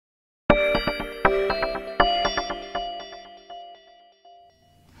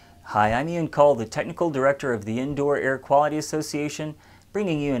Hi, I'm Ian Cull, the Technical Director of the Indoor Air Quality Association,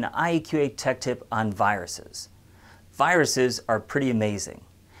 bringing you an IAQA tech tip on viruses. Viruses are pretty amazing.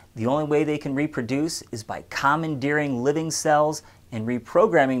 The only way they can reproduce is by commandeering living cells and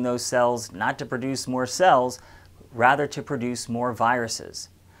reprogramming those cells not to produce more cells, but rather to produce more viruses.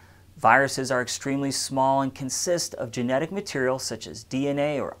 Viruses are extremely small and consist of genetic material such as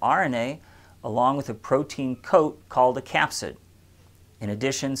DNA or RNA, along with a protein coat called a capsid. In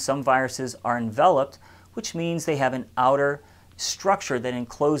addition, some viruses are enveloped, which means they have an outer structure that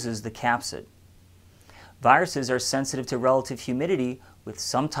encloses the capsid. Viruses are sensitive to relative humidity, with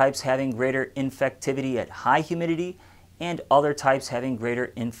some types having greater infectivity at high humidity and other types having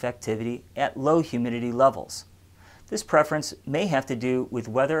greater infectivity at low humidity levels. This preference may have to do with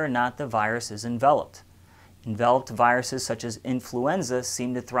whether or not the virus is enveloped. Enveloped viruses such as influenza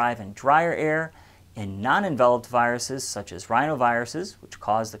seem to thrive in drier air, and non-enveloped viruses such as rhinoviruses, which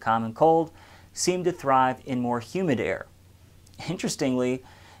cause the common cold, seem to thrive in more humid air. Interestingly,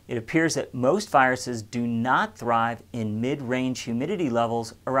 it appears that most viruses do not thrive in mid-range humidity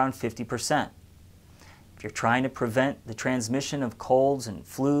levels around 50%. If you're trying to prevent the transmission of colds and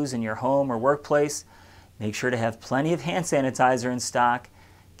flus in your home or workplace, make sure to have plenty of hand sanitizer in stock,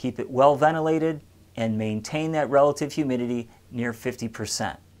 keep it well ventilated, and maintain that relative humidity near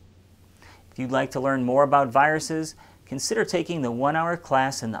 50%. If you'd like to learn more about viruses, consider taking the one-hour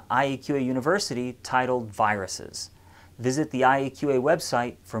class in the IAQA University titled Viruses. Visit the IAQA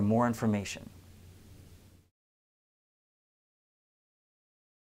website for more information.